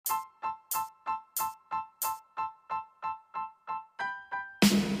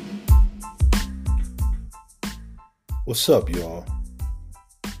What's up, y'all?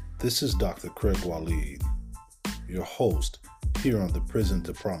 This is Dr. Craig Waleed, your host here on the Prison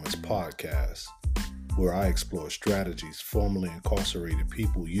to Promise podcast, where I explore strategies formerly incarcerated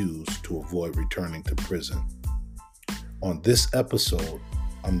people use to avoid returning to prison. On this episode,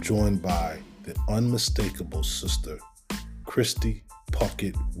 I'm joined by the unmistakable sister, Kristie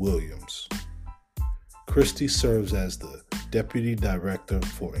Puckett Williams. Kristie serves as the Deputy Director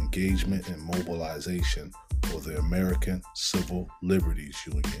for Engagement and Mobilization for the American Civil Liberties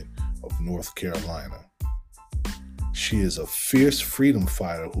Union of North Carolina. She is a fierce freedom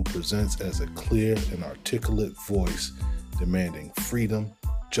fighter who presents as a clear and articulate voice demanding freedom,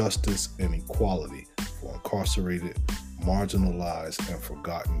 justice, and equality for incarcerated, marginalized, and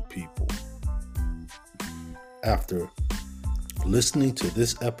forgotten people. After listening to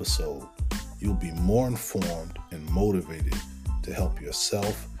this episode, you'll be more informed and motivated to help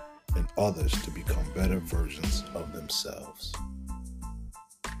yourself and others to become better versions of themselves.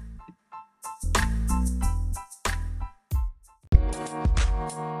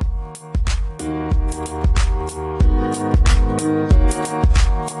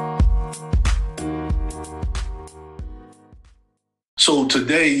 So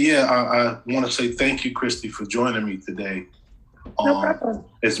today, I want to say thank you, Kristie, for joining me today. No problem.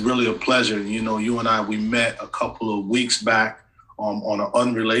 It's really a pleasure. You know, you and I, we met a couple of weeks back on an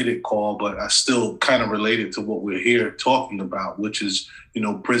unrelated call, but I still kind of related to what we're here talking about, which is, you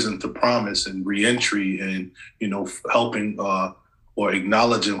know, prison to promise and reentry and, you know, helping or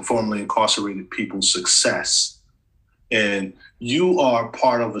acknowledging formerly incarcerated people's success. And you are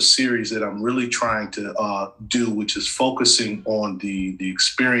part of a series that I'm really trying to do, which is focusing on the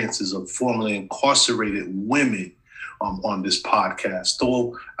experiences of formerly incarcerated women on this podcast.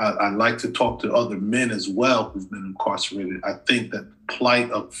 Though I like to talk to other men as well who've been incarcerated, I think that the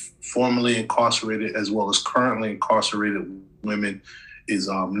plight of formerly incarcerated as well as currently incarcerated women is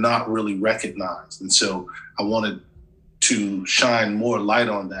not really recognized. And so I wanted to shine more light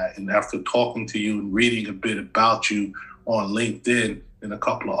on that. And after talking to you and reading a bit about you on LinkedIn and a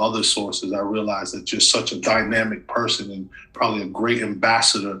couple of other sources, I realized that you're such a dynamic person and probably a great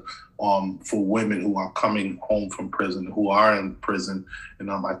ambassador for women who are coming home from prison, who are in prison.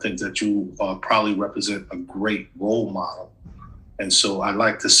 And I think that you probably represent a great role model. And so I'd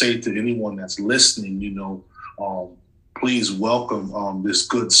like to say to anyone that's listening, you know, please welcome this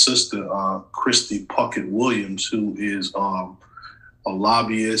good sister, Kristie Puckett Williams, who is a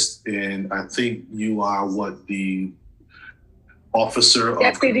lobbyist. And I think you are the officer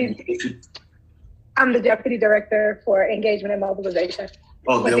Deputy. I'm the Deputy Director for Engagement and Mobilization.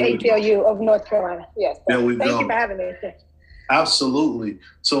 With the ACLU of North Carolina. Yes. So there we go. Thank you for having me. Absolutely.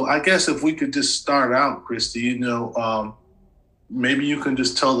 So I guess if we could just start out, Kristie, you know, maybe you can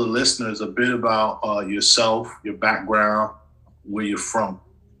just tell the listeners a bit about yourself, your background, where you're from.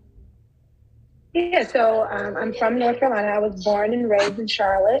 Yeah, so I'm from North Carolina. I was born and raised in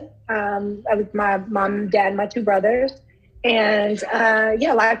Charlotte. I was my mom, dad, my two brothers. And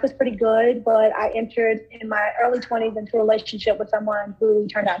life was pretty good, but I entered in my early 20s into a relationship with someone who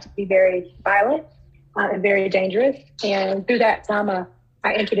turned out to be very violent and very dangerous. And through that trauma,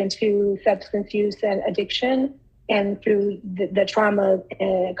 I entered into substance use and addiction. And through the trauma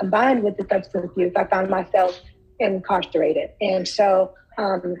combined with the substance use, I found myself incarcerated. And so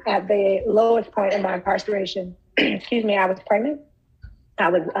at the lowest point in my incarceration, I was pregnant. I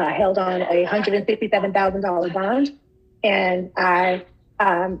was held on a $157,000 bond. And I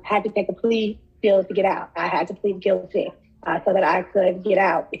had to take a plea deal to get out. I had to plead guilty so that I could get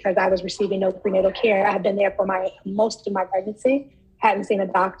out because I was receiving no prenatal care. I had been there for most of my pregnancy, hadn't seen a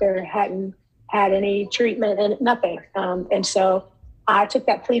doctor, hadn't had any treatment and nothing. And so I took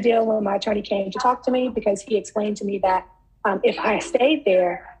that plea deal when my attorney came to talk to me because he explained to me that if I stayed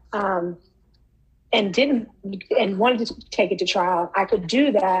there and wanted to take it to trial, I could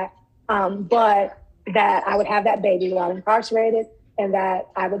do that, but that I would have that baby while incarcerated and that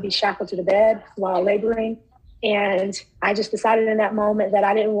I would be shackled to the bed while laboring. And I just decided in that moment that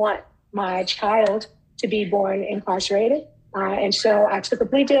I didn't want my child to be born incarcerated. And so I took a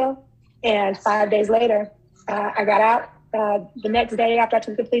plea deal, and 5 days later, I got out. The next day after I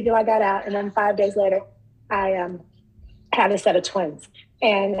took the plea deal, I got out. And then 5 days later, I had a set of twins.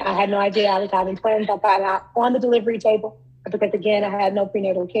 And I had no idea I was having twins. I found out on the delivery table because, again, I had no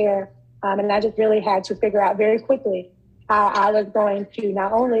prenatal care. And I just really had to figure out very quickly how I was going to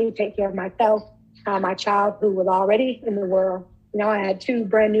not only take care of myself, my child who was already in the world. You know, I had two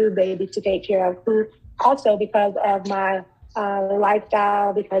brand new babies to take care of, who also because of my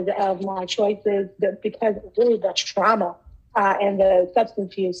lifestyle, because of my choices, because of really the trauma and the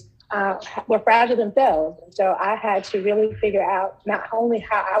substance use, were fragile themselves. And so I had to really figure out not only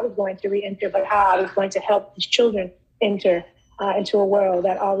how I was going to re-enter, but how I was going to help these children enter into a world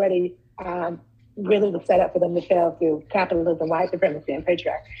that already really was set up for them to fail through capitalism, white supremacy, and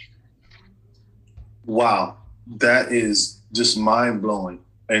patriarchy. Wow, that is just mind-blowing.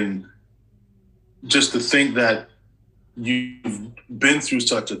 And just to think that you've been through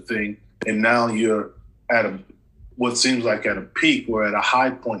such a thing, and now you're at what seems like at a peak or at a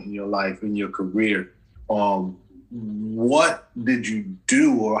high point in your life, in your career. What did you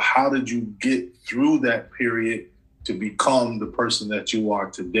do, or how did you get through that period to become the person that you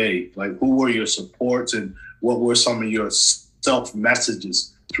are today? Like, who were your supports, and what were some of your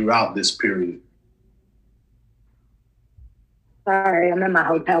self-messages throughout this period? Sorry, I'm in my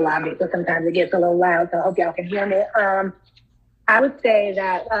hotel lobby, so sometimes it gets a little loud, so I hope y'all can hear me. I would say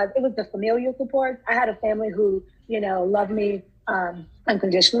that it was the familial support. I had a family who, loved me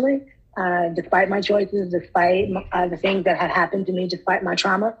unconditionally, despite my choices, despite the things that had happened to me, despite my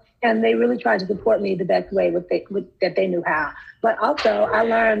trauma. And they really tried to support me the best way that they knew how. But also, I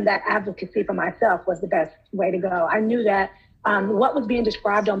learned that advocacy for myself was the best way to go. I knew that what was being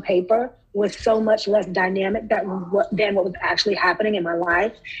described on paper was so much less dynamic than what was actually happening in my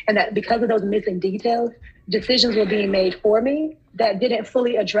life. And that because of those missing details, decisions were being made for me that didn't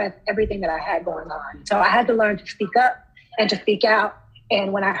fully address everything that I had going on. So I had to learn to speak up and to speak out.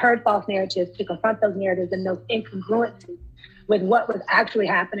 And when I heard false narratives, to confront those narratives and those incongruencies with what was actually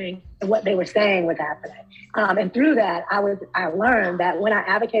happening and what they were saying was happening. And through that, I learned that when I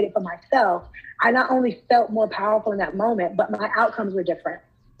advocated for myself, I not only felt more powerful in that moment, but my outcomes were different.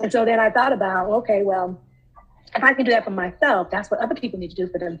 And so then I thought about, okay, well, if I can do that for myself, that's what other people need to do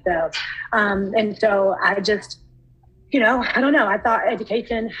for themselves. And so I just, I don't know. I thought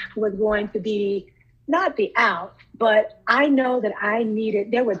education was going to be not the out, but I know that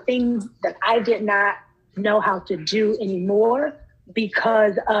there were things that I did not know how to do anymore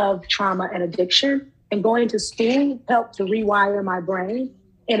because of trauma and addiction. And going to school helped to rewire my brain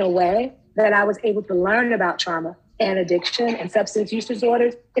in a way that I was able to learn about trauma and addiction and substance use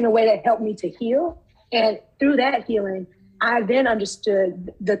disorders in a way that helped me to heal. And through that healing, I then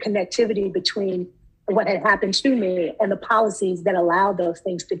understood the connectivity between what had happened to me and the policies that allowed those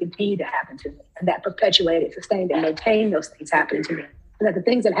things to continue to happen to me, and that perpetuated, sustained, and maintained those things happening to me. And that the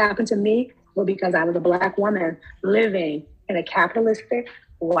things that happened to me were because I was a Black woman living in a capitalistic,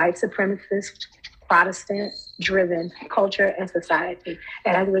 white supremacist, Protestant-driven culture and society.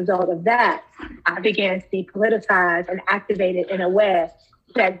 And as a result of that, I began to be politicized and activated in a way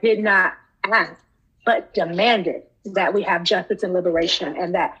that did not ask, but demanded that we have justice and liberation,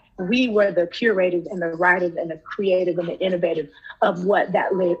 and that we were the curators and the writers and the creators and the innovators of what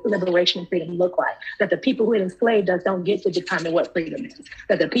that liberation and freedom looked like. That the people who had enslaved us don't get to determine what freedom is.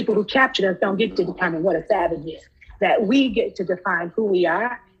 That the people who captured us don't get to determine what a savage is. That we get to define who we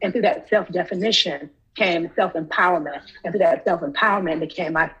are, and through that self-definition came self-empowerment. And through that self-empowerment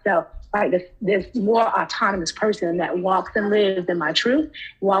became myself, like this more autonomous person that walks and lives in my truth,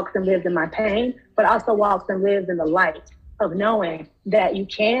 walks and lives in my pain, but also walks and lives in the light of knowing that you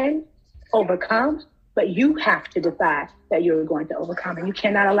can overcome, but you have to decide that you're going to overcome. And you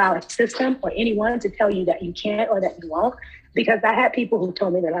cannot allow a system or anyone to tell you that you can't or that you won't, because I had people who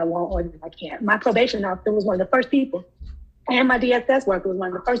told me that I won't or that I can't. My probation officer was one of the first people, and my DSS worker was one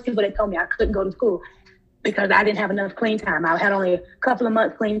of the first people that told me I couldn't go to school because I didn't have enough clean time. I had only a couple of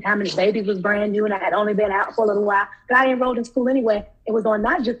months clean time, and the baby was brand new, and I had only been out for a little while. But I enrolled in school anyway. It was on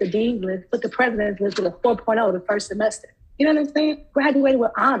not just the dean's list, but the president's list with a 4.0 the first semester. You know what I'm saying? Graduated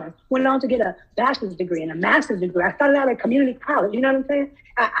with honors, went on to get a bachelor's degree and a master's degree. I started out at community college. You know what I'm saying?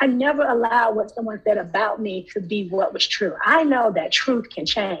 I never allowed what someone said about me to be what was true. I know that truth can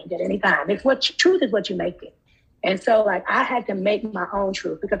change at any time. Truth is what you make it. And so, I had to make my own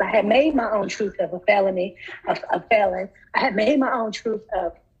truth, because I had made my own truth of a felony, of a felon. I had made my own truth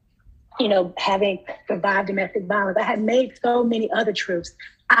of, having survived domestic violence. I had made so many other truths.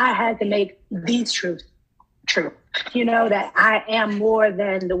 I had to make these truths true. That I am more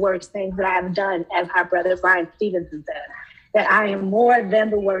than the worst things that I have done, as our brother Brian Stevenson said, that I am more than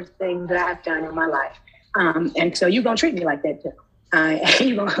the worst things that I've done in my life. And so you're going to treat me like that too.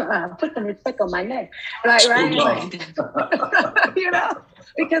 You're going to put some respect on my name. Right?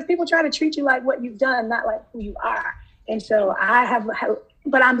 Because people try to treat you like what you've done, not like who you are. And so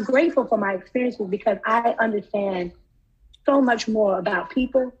but I'm grateful for my experiences, because I understand so much more about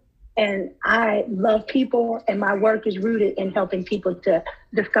people. And I love people, and my work is rooted in helping people to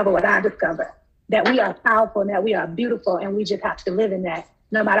discover what I discovered, that we are powerful and that we are beautiful, and we just have to live in that,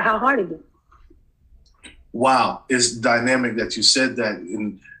 no matter how hard it is. Wow, it's dynamic that you said that.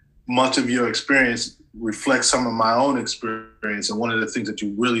 And much of your experience reflects some of my own experience. And one of the things that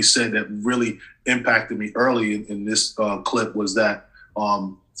you really said that really impacted me early in this clip was that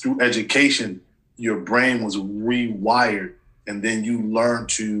through education, your brain was rewired, and then you learned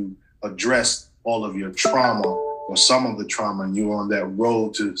to address all of your trauma or some of the trauma, and you were on that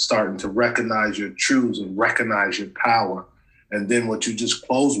road to starting to recognize your truths and recognize your power. And then what you just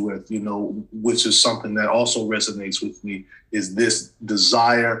closed with, which is something that also resonates with me, is this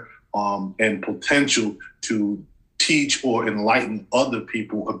desire and potential to teach or enlighten other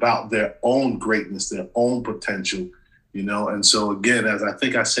people about their own greatness, their own potential, And so again, as I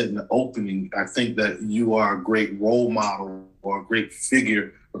think I said in the opening, I think that you are a great role model or a great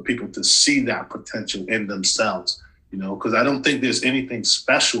figure for people to see that potential in themselves, because I don't think there's anything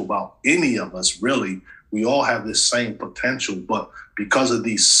special about any of us, really. We all have this same potential, but because of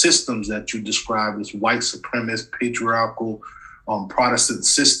these systems that you described as white supremacist, patriarchal, Protestant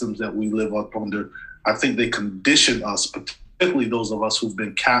systems that we live up under, I think they condition us, particularly those of us who've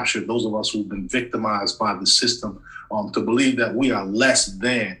been captured, those of us who've been victimized by the system, to believe that we are less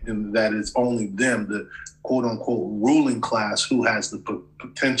than, and that it's only them, the quote unquote ruling class, who has the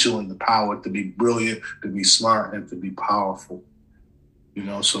potential and the power to be brilliant, to be smart, and to be powerful.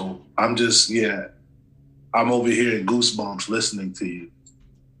 So I'm just, I'm over here in goosebumps listening to you.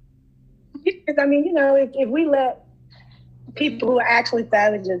 I mean, if we let people who are actually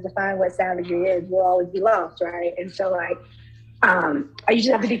savages define what savagery is, we'll always be lost, right? And so, you just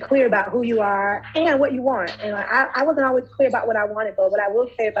have to be clear about who you are and what you want. And I wasn't always clear about what I wanted, but what I will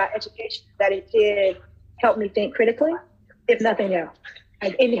say about education is that it did help me think critically, if nothing else.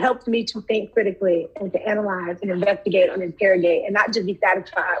 It helped me to think critically and to analyze and investigate and interrogate and not just be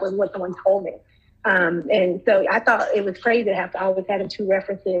satisfied with what someone told me. And so I thought it was crazy to have to always have two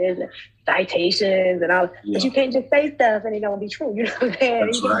references and citations and all, but you can't just say stuff and it don't be true. You know what I'm saying?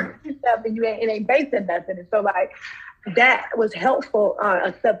 That's right. You say stuff and it ain't based in nothing. And so that was helpful on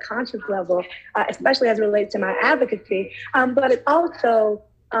a subconscious level, especially as it relates to my advocacy. But it also,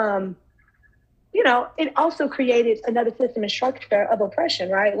 it also created another system and structure of oppression,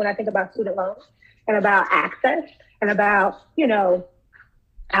 right? When I think about student loans and about access and about,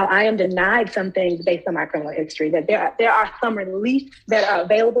 how I am denied some things based on my criminal history, that there are some reliefs that are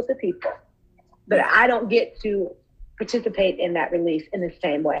available to people, but I don't get to participate in that relief in the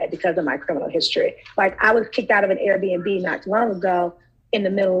same way because of my criminal history. Like I was kicked out of an Airbnb not too long ago in the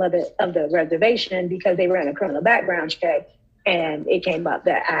middle of the reservation because they ran a criminal background check and it came up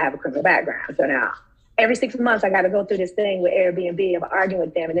that I have a criminal background. So now every 6 months I got to go through this thing with Airbnb. I'm arguing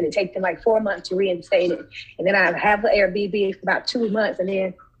with them and then it takes them like 4 months to reinstate it. And then I have the Airbnb for about 2 months and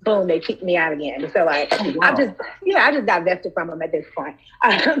then boom, they kicked me out again. So I just divested from them at this point.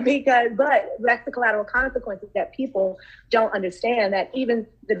 But that's the collateral consequences that people don't understand, that even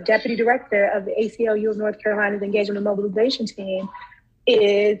the deputy director of the ACLU of North Carolina's Engagement and Mobilization team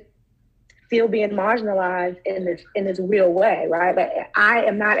is still being marginalized in this real way, right? But I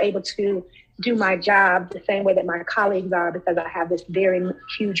am not able to do my job the same way that my colleagues are because I have this very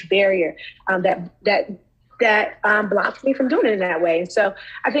huge barrier that blocks me from doing it in that way. And so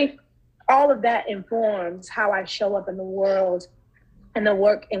I think all of that informs how I show up in the world and the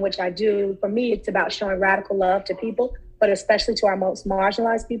work in which I do. For me, it's about showing radical love to people, but especially to our most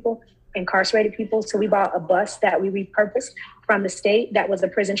marginalized people, incarcerated people. So we bought a bus that we repurposed from the state that was a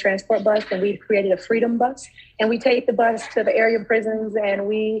prison transport bus, and we created a freedom bus. And we take the bus to the area prisons and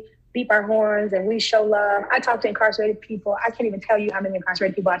we beep our horns and we show love. I talk to incarcerated people. I can't even tell you how many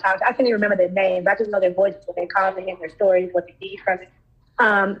incarcerated people I talk to. I can't even remember their names. I just know their voices when they call me and their stories, what they need from it.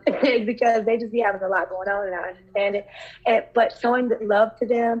 Because they just be having a lot going on and I understand it. But showing love to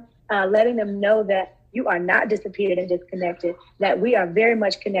them, letting them know that you are not disappeared and disconnected, that we are very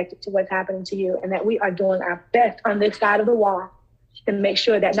much connected to what's happening to you and that we are doing our best on this side of the wall to make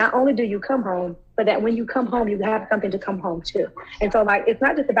sure that not only do you come home, but that when you come home, you have something to come home to. And so it's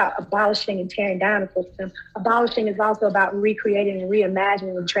not just about abolishing and tearing down a system. Abolishing is also about recreating and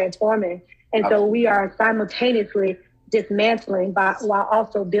reimagining and transforming. And so we are simultaneously dismantling while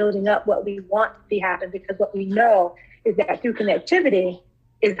also building up what we want to see happen, because what we know is that through connectivity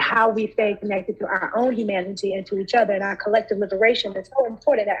is how we stay connected to our own humanity and to each other, and our collective liberation is so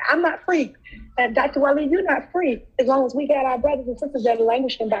important. That I'm not free, and Dr. Wally, you're not free as long as we got our brothers and sisters that are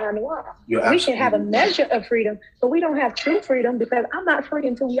languishing behind the wall. We can have a measure of freedom, but we don't have true freedom because I'm not free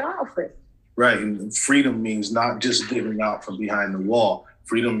until we are free. Right, and freedom means not just getting out from behind the wall.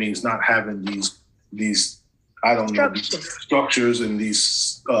 Freedom means not having these structures and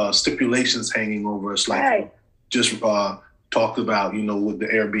these stipulations hanging over us, like just talked about, with the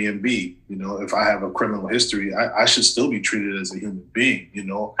Airbnb, if I have a criminal history, I should still be treated as a human being,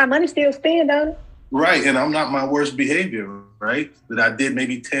 My money still spent, don't it? Right. And I'm not my worst behavior, right? That I did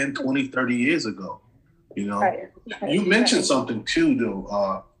maybe 10, 20, 30 years ago, Right. You mentioned something too,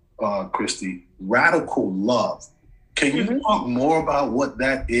 though, Kristie, radical love. Can you talk more about what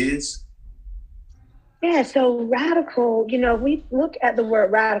that is? Yeah, so radical, we look at the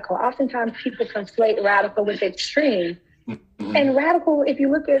word radical. Oftentimes people conflate radical with extreme. Mm-hmm. And radical, if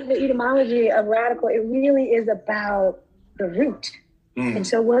you look at the etymology of radical, it really is about the root. Mm. And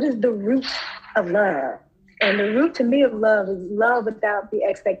so what is the root of love? And the root to me of love is love without the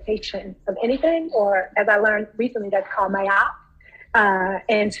expectation of anything, or as I learned recently, that's called mayat.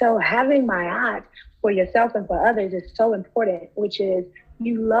 And so having mayat for yourself and for others is so important, which is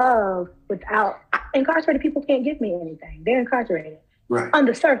you love without, incarcerated people can't give me anything. They're incarcerated. Right. On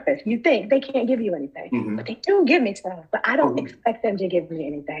the surface, you think they can't give you anything, but they do give me stuff, but I don't expect them to give me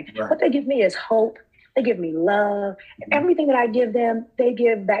anything. Right. What they give me is hope. They give me love. Everything that I give them, they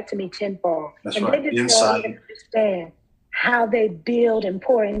give back to me tenfold. That's and right. They just don't understand how they build and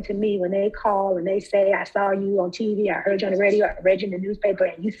pour into me when they call and they say, I saw you on TV, I heard you on the radio, I read you in the newspaper,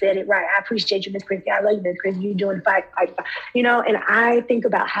 and you said it right. I appreciate you, Miss Kristie. I love you, Miss Kristie. You're doing the fight. And I think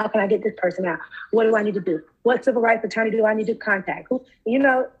about how can I get this person out? What do I need to do? What civil rights attorney do I need to contact?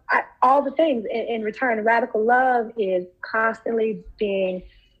 All the things. In return, radical love is constantly being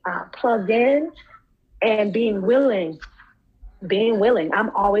plugged in and being willing. I'm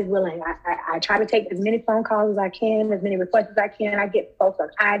always willing. I try to take as many phone calls as I can, as many requests as I can. I get folks on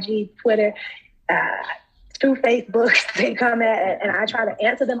IG, Twitter, through Facebook. They come at, and I try to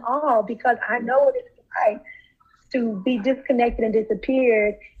answer them all because I know what it's like to be disconnected and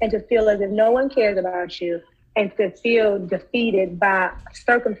disappeared and to feel as if no one cares about you and to feel defeated by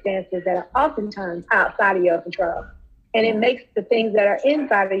circumstances that are oftentimes outside of your control. And it makes the things that are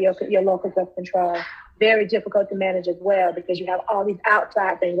inside of your locus of control very difficult to manage as well because you have all these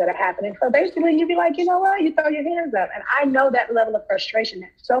outside things that are happening. So basically you'd be like, you know what, you throw your hands up. And I know that level of frustration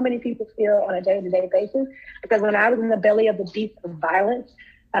that so many people feel on a day-to-day basis because when I was in the belly of the beast of violence,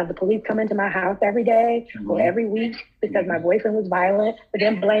 the police come into my house every day or every week because my boyfriend was violent, but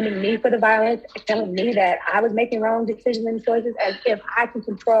then blaming me for the violence, telling me that I was making wrong decisions and choices as if I can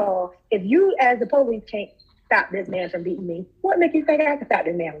control. If you as the police can't stop this man from beating me, what makes you think I can stop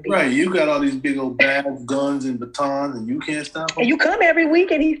this man from beating me? Right, you got all these big old bags, guns, and batons, and you can't stop him. And you come every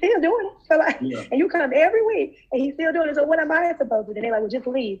week and he's still doing it. So and you come every week and he's still doing it. So what am I supposed to do? And they're like, well, just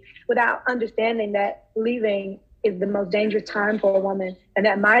leave, without understanding that leaving is the most dangerous time for a woman and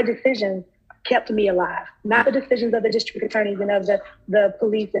that my decisions kept me alive, not the decisions of the district attorneys and of the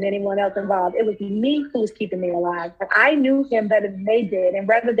police and anyone else involved. It was me who was keeping me alive. But I knew him better than they did. And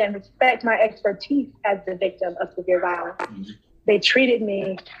rather than respect my expertise as the victim of severe violence, they treated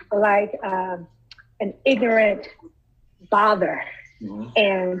me like an ignorant bother.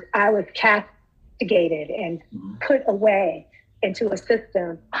 And I was castigated and put away into a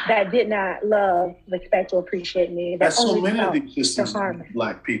system that did not love, respect, or appreciate me. That's so many of these systems to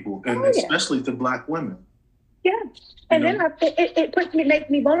Black people, and especially to Black women. Yeah, and then it makes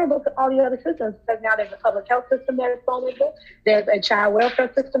me vulnerable to all the other systems because now there's a public health system that is vulnerable. There's a child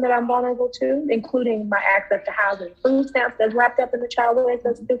welfare system that I'm vulnerable to, including my access to housing, food stamps that's wrapped up in the child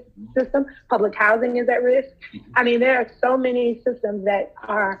welfare system. Public housing is at risk. I mean, there are so many systems that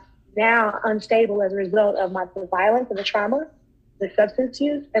are now unstable as a result of the violence and the trauma, the substance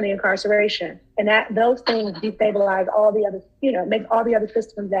use, and the incarceration. And those things destabilize all the other, make all the other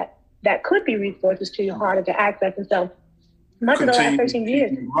systems that could be resources to you harder to access. And so much of the last 13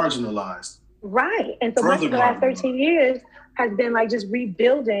 years. Marginalized. Right. And so much of the last 13 years has been like just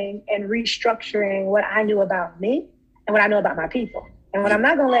rebuilding and restructuring what I knew about me and what I know about my people. And what I'm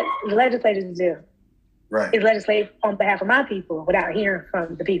not going to let legislators do is legislate on behalf of my people without hearing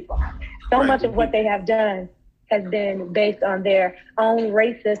from the people. So much of what they have done has been based on their own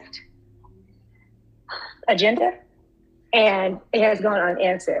racist agenda, and it has gone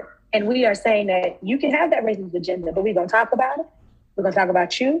unanswered. And we are saying that you can have that racist agenda, but we're going to talk about it. We're going to talk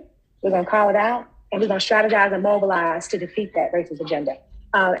about you. We're going to call it out, and we're going to strategize and mobilize to defeat that racist agenda.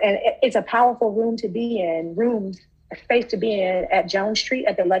 And it's a powerful room to be in, a space to be in at Jones Street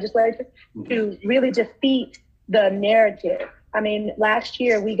at the legislature to really defeat the narrative. I mean, last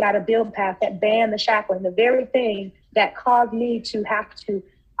year we got a bill passed that banned the shackling, the very thing that caused me to have to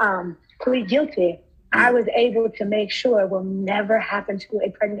plead guilty. I was able to make sure it will never happen to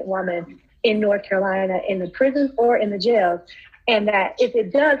a pregnant woman in North Carolina, in the prisons or in the jails. And that if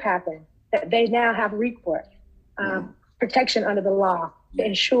it does happen, that they now have recourse, protection under the law to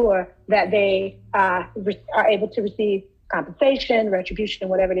ensure that they are able to receive compensation, retribution,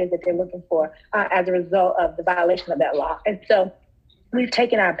 whatever it is that they're looking for as a result of the violation of that law. And so we've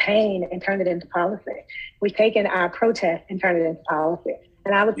taken our pain and turned it into policy. We've taken our protest and turned it into policy.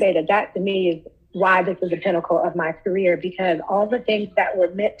 And I would say that to me is why this is the pinnacle of my career, because all the things that were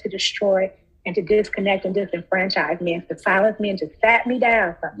meant to destroy and to disconnect and disenfranchise me and to silence me and to sat me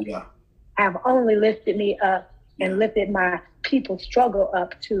down have only lifted me up and lifted my people's struggle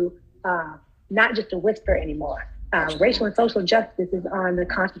up to not just a whisper anymore. Racial and social justice is on the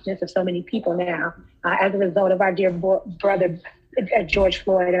consciousness of so many people now as a result of our dear brother George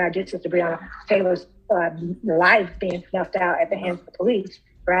Floyd and our dear sister Breonna Taylor's life being snuffed out at the hands of the police,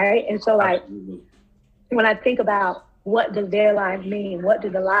 right? And so, like, when I think about what does their lives mean, what do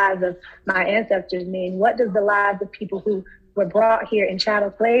the lives of my ancestors mean, what does the lives of people who were brought here in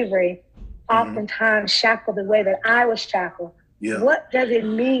chattel slavery, oftentimes shackled the way that I was shackled, what does it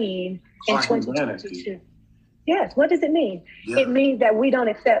mean in 2022? Yes, what does it mean? It means that we don't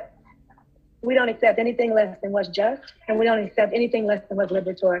accept anything less than what's just, and we don't accept anything less than what's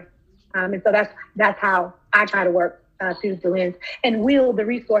liberatory. And so that's how I try to work through the lens and wield the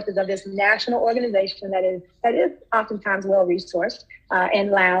resources of this national organization that is oftentimes well resourced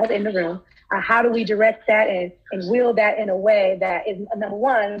and loud in the room. How do we direct that and wield that in a way that is, number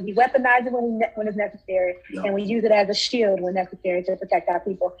one, we weaponize it when it's necessary, and we use it as a shield when necessary to protect our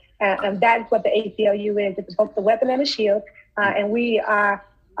people. And that's what the ACLU is. It's both a weapon and a shield, and we are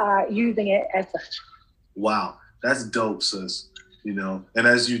using it as such. Wow, that's dope, sis. You know, and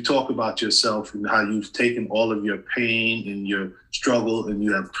as you talk about yourself and how you've taken all of your pain and your struggle and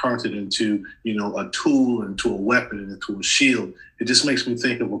you have turned it into, you know, a tool, into a weapon, and into a shield, it just makes me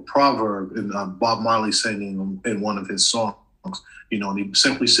think of a proverb in Bob Marley singing in one of his songs. You know, and he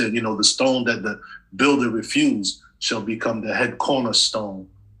simply said, you know, the stone that the builder refused shall become the head cornerstone.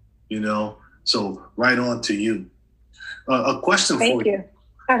 You know, so right on to you. A question for you.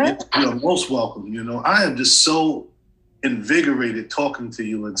 You're most welcome. You know, I am just so invigorated talking to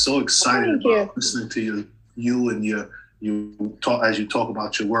you and so excited about listening to you and you talk as you talk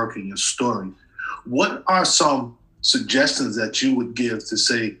about your work and your story. What are some suggestions that you would give to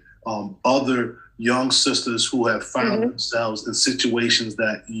say other young sisters who have found themselves in situations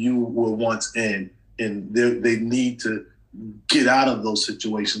that you were once in, and they need to get out of those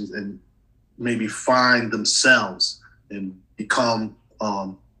situations and maybe find themselves and become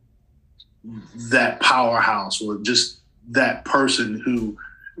that powerhouse, or just that person who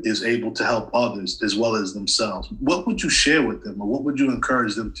is able to help others as well as themselves? What would you share with them, or what would you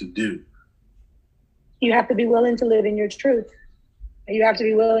encourage them to do? You have to be willing to live in your truth. You have to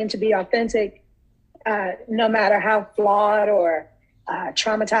be willing to be authentic, no matter how flawed or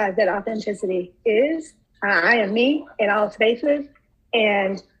traumatized that authenticity is. I am me in all spaces.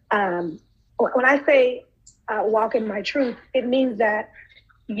 And when I say walk in my truth, it means that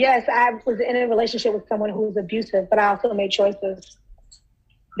yes, I was in a relationship with someone who was abusive, but I also made choices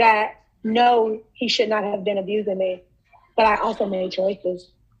that no, he should not have been abusing me, but I also made choices,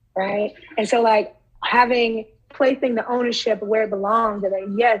 right? And so, like, placing the ownership where it belongs,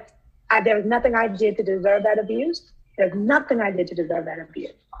 and yes, there was nothing I did to deserve that abuse. There's nothing I did to deserve that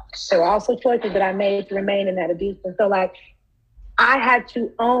abuse. There were also choices that I made to remain in that abuse. And so, like, I had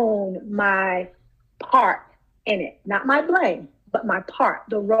to own my part in it, not my blame, but my part,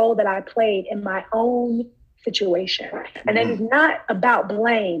 the role that I played in my own situation. And it is not about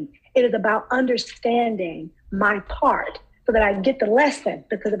blame. It is about understanding my part so that I get the lesson.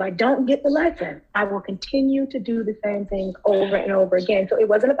 Because if I don't get the lesson, I will continue to do the same things over and over again. So it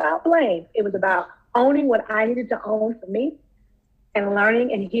wasn't about blame. It was about owning what I needed to own for me and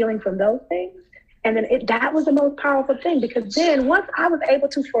learning and healing from those things. And then that was the most powerful thing, because then once I was able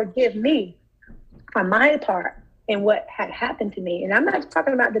to forgive me for my part in what had happened to me, and I'm not just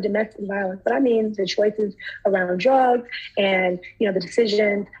talking about the domestic violence, but I mean the choices around drugs and, you know, the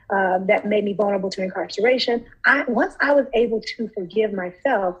decisions that made me vulnerable to incarceration. Once I was able to forgive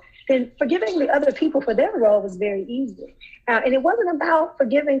myself, then forgiving the other people for their role was very easy. And it wasn't about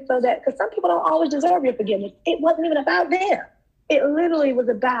forgiving so that, because some people don't always deserve your forgiveness. It wasn't even about them. It literally was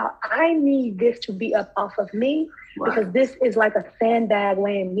about, I need this to be up off of me, because this is like a sandbag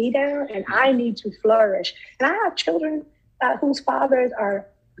weighing me down, and I need to flourish. And I have children whose fathers are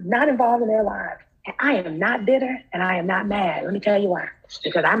not involved in their lives. And I am not bitter, and I am not mad. Let me tell you why.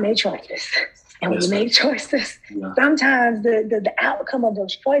 Because I made choices. And when you make choices, sometimes the outcome of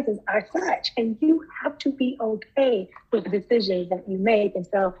those choices are such, and you have to be okay with the decisions that you make. And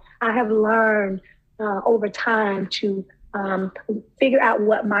so I have learned over time to figure out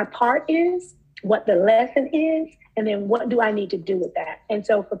what my part is, what the lesson is, and then what do I need to do with that? And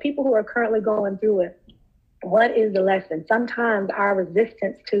so for people who are currently going through it, What is the lesson? Sometimes our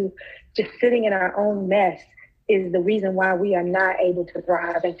resistance to just sitting in our own mess is the reason why we are not able to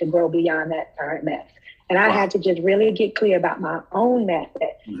thrive and to grow beyond that current mess. And I had to just really get clear about my own mess.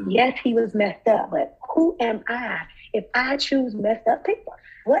 That yes, he was messed up, but who am I if I choose messed up people?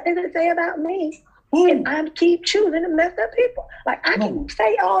 What does it say about me if I keep choosing to mess up people? Like, I can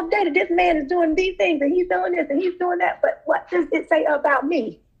say all day that this man is doing these things and he's doing this and he's doing that, but what does it say about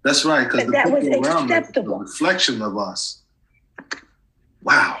me? That's right, because that was acceptable. The reflection of us.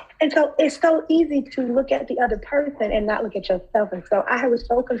 Wow. And so it's so easy to look at the other person and not look at yourself. And so I was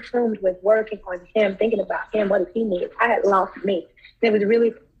so consumed with working on him, thinking about him, what does he need? I had lost me. And it was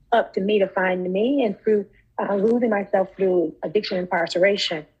really up to me to find me. And through losing myself through addiction and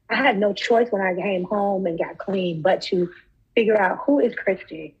incarceration, I had no choice when I came home and got clean, but to figure out who is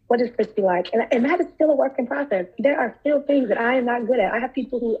Kristie? What is Kristie like? And that is still a work in process. There are still things that I am not good at. I have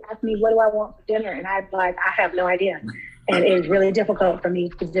people who ask me, what do I want for dinner? And I'm like, I have no idea. And it's really difficult for me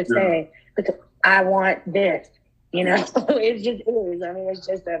to just say, because I want this, you know? It just is. I mean, it's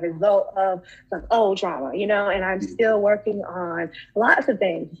just a result of some old trauma, you know? And I'm still working on lots of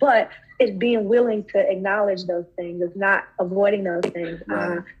things, but it's being willing to acknowledge those things. It's not avoiding those things.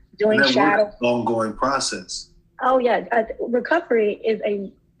 Right. Doing shadow. Ongoing process. Oh, yeah. Recovery is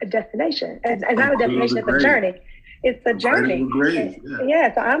a destination. It's not a destination, it's a journey. It's a journey.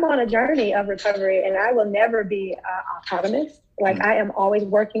 So I'm on a journey of recovery, and I will never be autonomous. Like, I am always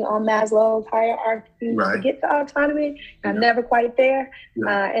working on Maslow's hierarchy to get to autonomy. I'm never quite there.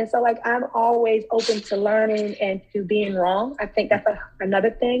 And so, like, I'm always open to learning and to being wrong. I think that's another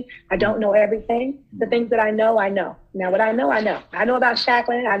thing. I don't know everything. The things that I know, I know. Now, what I know, I know. I know about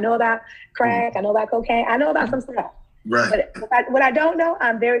shackling. I know about crack. I know about cocaine. I know about some stuff. Right. But what I don't know,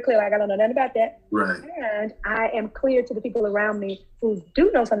 I'm very clear. Like, I don't know nothing about that. Right. And I am clear to the people around me who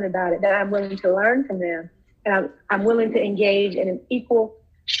do know something about it, that I'm willing to learn from them. And I'm willing to engage in an equal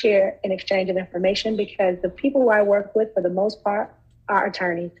share and exchange of information, because the people who I work with, for the most part, are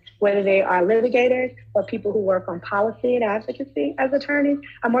attorneys, whether they are litigators or people who work on policy and advocacy as attorneys.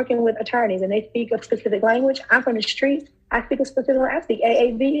 I'm working with attorneys and they speak a specific language. I'm from the streets. I speak a specific language. I speak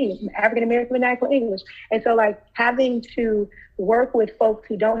AAVE, African American Vernacular English. And so, like, having to work with folks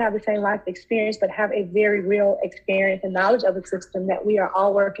who don't have the same life experience, but have a very real experience and knowledge of the system that we are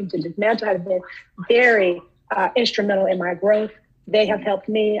all working to dismantle, has been very instrumental in my growth. They have helped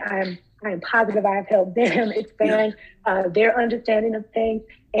me. I am positive I have helped them expand their understanding of things.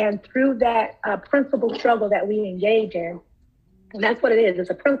 And through that principal struggle that we engage in, and that's what it is. It's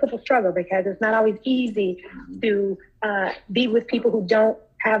a principal struggle, because it's not always easy to be with people who don't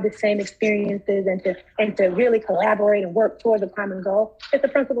have the same experiences and to really collaborate and work towards a common goal. It's a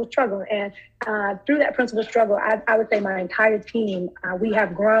principal struggle. And through that principal struggle, I would say my entire team, we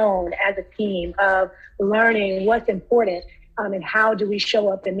have grown as a team of learning what's important and how do we show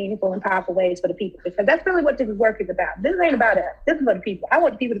up in meaningful and powerful ways for the people. Because that's really what this work is about. This ain't about us. This is for the people. I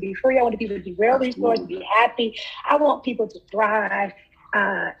want the people to be free. I want the people to be well resourced, to be happy. I want people to thrive.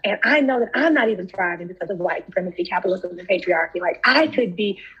 And I know that I'm not even thriving because of white supremacy, capitalism, and patriarchy. Like, I could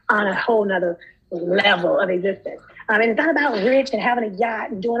be on a whole nother level of existence. And it's not about rich and having a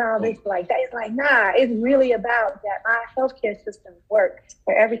yacht and doing all this like that. It's like, nah, it's really about that my healthcare system works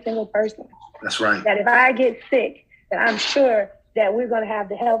for every single person. That's right. That if I get sick, that I'm sure that we're going to have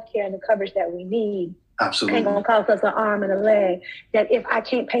the healthcare and the coverage that we need. Absolutely. Ain't going to cost us an arm and a leg. That if I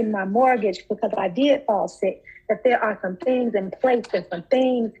can't pay my mortgage because I did fall sick, that there are some things in place and some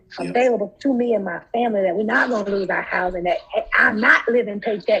things available to me and my family, that we're not going to lose our house, and that I'm not living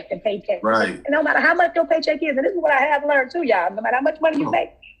paycheck to paycheck. Right. And no matter how much your paycheck is, and this is what I have learned too, y'all, no matter how much money you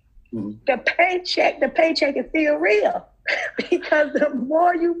make, the paycheck is still real, because the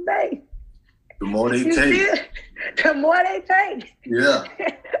more you make, the more they take. The more they take. Yeah.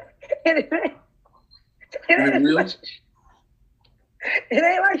 It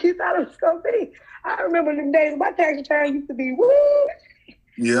ain't like you thought it was going to be. I remember the days my tax return used to be, woo.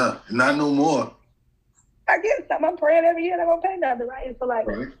 Yeah, not no more. I get something. I'm praying every year and I'm going to pay nothing, right? And so, like,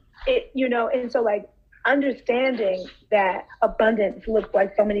 and so, like, understanding that abundance looks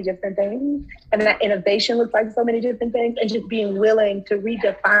like so many different things, and that innovation looks like so many different things, and just being willing to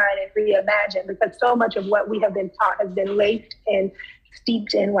redefine and reimagine, because so much of what we have been taught has been laced and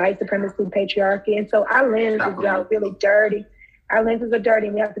steeped in white supremacy, patriarchy. And so our lenses are really dirty. Our lenses are dirty,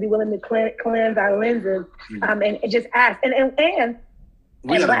 and we have to be willing to cleanse our lenses and just ask. And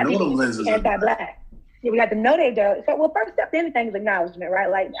we got to know them lenses. Anti-Black. Yeah, we got to know they do. So, well, first step to anything is acknowledgement, right?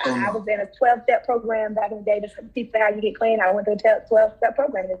 Like, I was in a 12-step program back in the day to teach how you get clean. I went through a 12-step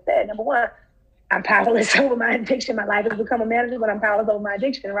program and it said, number one, I'm powerless over my addiction. My life has become a manager, but I'm powerless over my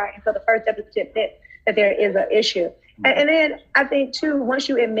addiction, right? And so the first step is to admit that there is an issue. And then I think too, once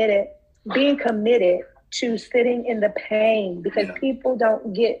you admit it, being committed to sitting in the pain, because people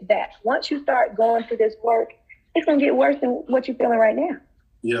don't get that. Once you start going through this work, it's going to get worse than what you're feeling right now.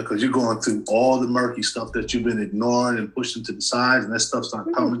 Yeah, because you're going through all the murky stuff that you've been ignoring and pushing to the sides, and that stuff starts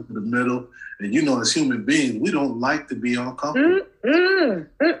coming to the middle. And as human beings, we don't like to be uncomfortable.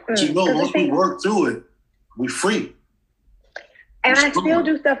 But once we work through it, we're free. And I still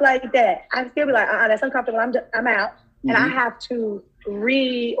do stuff like that. I still be like, that's uncomfortable. I'm out. And I have to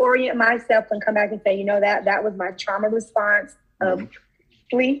reorient myself and come back and say, that was my trauma response of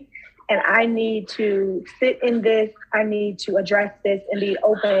flee. And I need to sit in this. I need to address this and be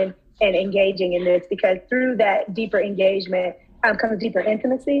open and engaging in this, because through that deeper engagement comes deeper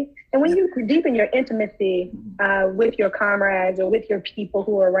intimacy. And when you deepen your intimacy with your comrades or with your people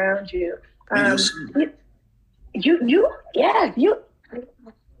who are around you, I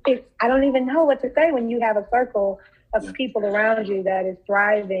don't even know what to say when you have a circle of people around you that is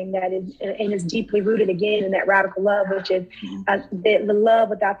thriving, that is and is deeply rooted again in that radical love, which is the love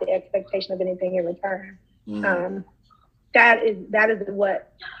without the expectation of anything in return. That is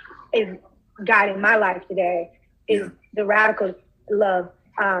what is guiding my life today, is the radical love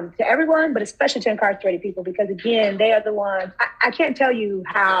to everyone, but especially to incarcerated people, because again, they are the ones. I can't tell you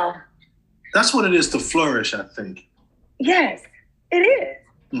how. That's what it is to flourish, I think. Yes, it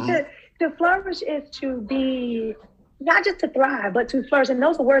is. To flourish is to be, not just to thrive, but to flourish. And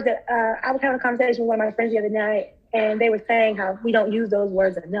those are words that I was having a conversation with one of my friends the other night, and they were saying how we don't use those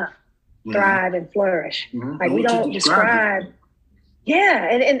words enough. Thrive and flourish. Like we don't describe. Yeah,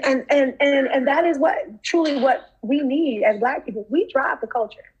 and that is truly what we need as Black people. We drive the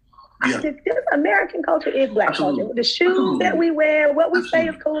culture. This American culture is Black culture. The shoes that we wear, what we say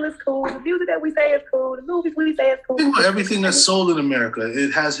is cool is cool. The music that we say is cool. The movies we say is cool. Think about everything that's sold in America.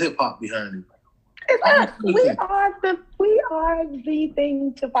 It has hip hop behind it. It's us. We are the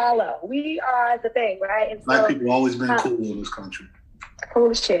thing to follow. We are the thing, right? And Black people always been cool in this country.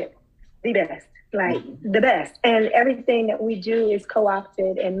 Cool as shit. The best. Like the best. And everything that we do is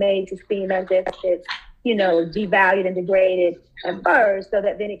co-opted and made to seem as if it's, devalued and degraded at first, so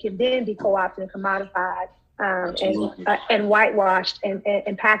that then it can then be co-opted and commodified and whitewashed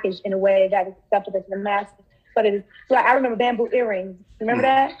and packaged in a way that is acceptable to the masses. But it is, like, I remember bamboo earrings. Remember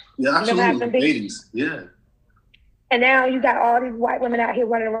that? Yeah, absolutely. Ladies, yeah. And now you got all these white women out here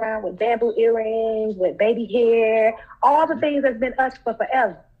running around with bamboo earrings, with baby hair, all the things that's been us for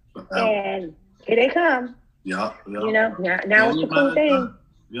forever. And here they come. Yeah. Now it's the cool thing.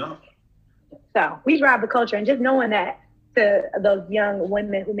 Yeah. So we drive the culture, and just knowing that to those young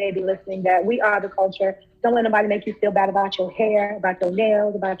women who may be listening, that we are the culture. Don't let nobody make you feel bad about your hair, about your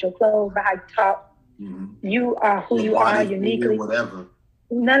nails, about your clothes, about how you talk. You are who you are uniquely. Whatever.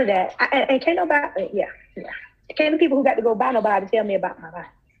 None of that. And can't nobody, can't the people who got to go by nobody tell me about my life.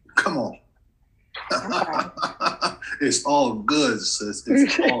 Come on. It's all good, sis.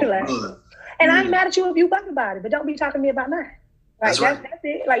 It's all good. And I ain't mad at you if you bought about it, but don't be talking to me about mine. Like, that's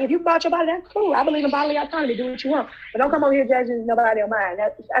it. Like, if you bought your body, that's cool. I believe in bodily autonomy. Do what you want. But don't come over here judging nobody on mine.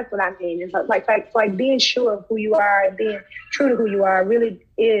 That's what I mean. It's like being sure of who you are and being true to who you are really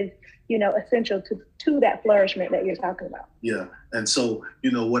is, essential to that flourishment that you're talking about. Yeah. And so,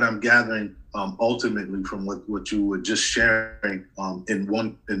 what I'm gathering ultimately from what you were just sharing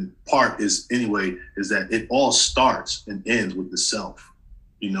in part is that it all starts and ends with the self,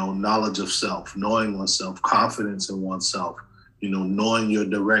 knowledge of self, knowing oneself, confidence in oneself, knowing your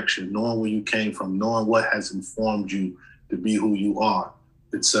direction, knowing where you came from, knowing what has informed you to be who you are,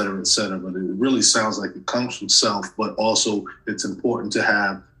 et cetera, et cetera. But it really sounds like it comes from self, but also it's important to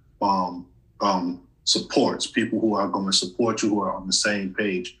have supports, people who are going to support you, who are on the same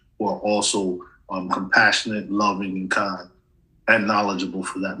page, who are also compassionate, loving, and kind, and knowledgeable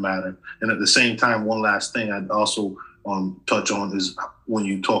for that matter. And at the same time, one last thing I'd also touch on is when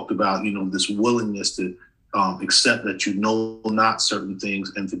you talked about, this willingness to accept that not certain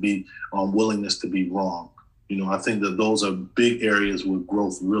things, and to be willingness to be wrong. I think that those are big areas where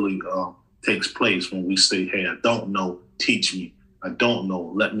growth really takes place when we say, hey, I don't know, teach me. I don't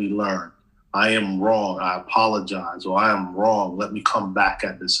know, let me learn. I am wrong, I apologize, or I am wrong, let me come back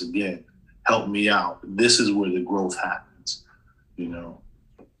at this again. Help me out. This is where the growth happens,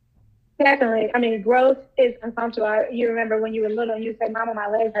 Definitely. I mean, growth is uncomfortable. You remember when you were little and you said, Mama, my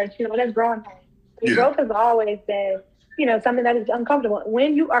leg hurts, that's growing pain. Growth has always been, something that is uncomfortable.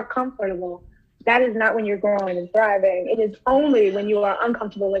 When you are comfortable, that is not when you're growing and thriving. It is only when you are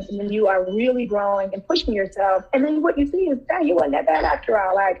uncomfortable with, when you are really growing and pushing yourself. And then what you see is, dang, you wasn't that bad after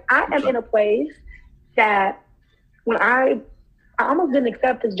all. Like, I am in a place that when I I almost didn't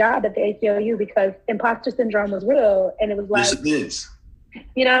accept this job at the ACLU because imposter syndrome was real. And it was like, yes, it is.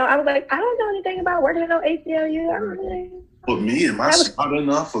 I was like, I don't know anything about working at no ACLU. I don't really. But me, am I smart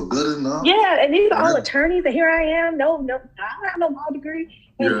enough or good enough? Yeah, and these are all attorneys, and here I am. No, I don't have no law degree.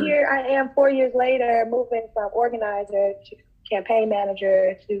 And here I am 4 years later, moving from organizer to campaign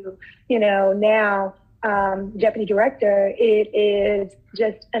manager to, now deputy director. It is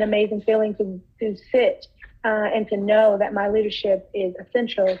just an amazing feeling to sit and to know that my leadership is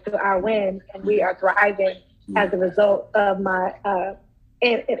essential to our win, and we are thriving as a result of my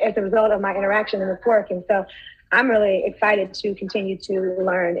interaction in this work. And so I'm really excited to continue to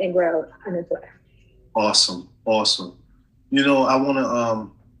learn and grow in this way. Awesome. I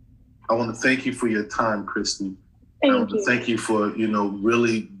want to thank you for your time, Kristie. Thank you for,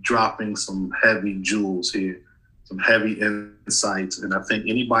 really dropping some heavy jewels here, some heavy insights. And I think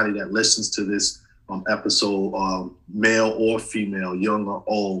anybody that listens to this episode, male or female, young or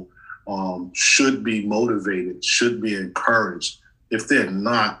old, should be motivated, should be encouraged. If they're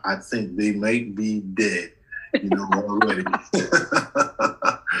not, I think they may be dead, already.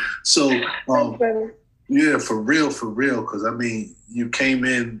 So, yeah, for real. Because I mean, you came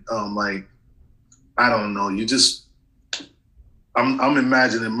in I don't know. I'm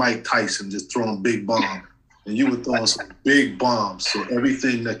imagining Mike Tyson just throwing big bombs, and you were throwing some big bombs. So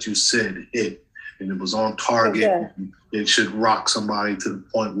everything that you said hit, and it was on target. Yeah. It should rock somebody to the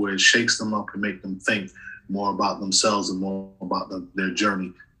point where it shakes them up and make them think more about themselves and more about their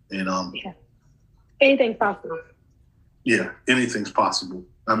journey. And anything's possible. Yeah, anything's possible.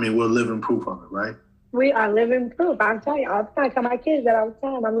 I mean, we're living proof of it, right? We are living proof. I'm telling you all the time. I tell my kids that all the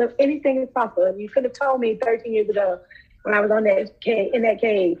time. Anything is possible. And you could have told me 13 years ago when I was in that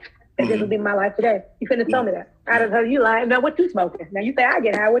cave that this would be my life today. You couldn't have told me that. I'd have told you lying. Now what you smoking? Now you say I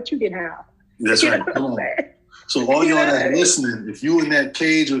get high. What you get high? That's right. Come on. So all y'all that's listening, if you in that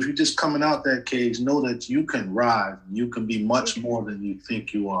cage or if you're just coming out that cage, know that you can rise. You can be much more than you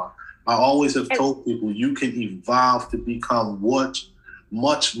think you are. I always have told people you can evolve to become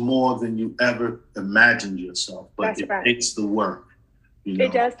much more than you ever imagined yourself. But it takes the work.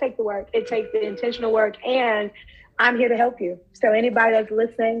 It does take the work. It takes the intentional work. And I'm here to help you. So anybody that's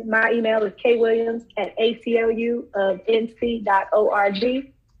listening, my email is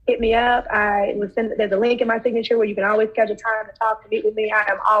kwilliams@acluofnc.org. Hit me up. There's a link in my signature where you can always schedule time to talk, to meet with me. I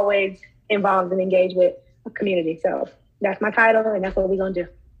am always involved and engaged with a community. So that's my title, and that's what we're going to do.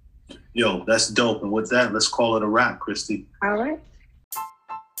 Yo, that's dope. And with that, let's call it a wrap, Kristie. All right.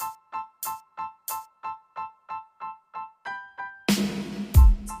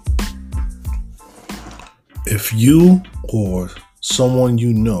 If you or someone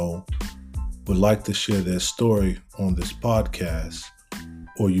you know would like to share their story on this podcast,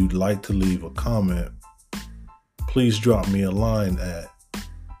 or you'd like to leave a comment, please drop me a line at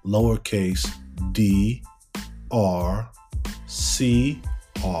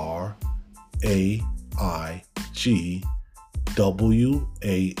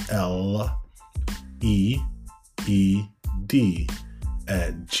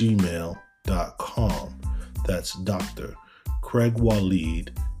That's Dr. Craig Waleed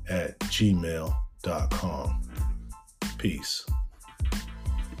 @gmail.com. Peace.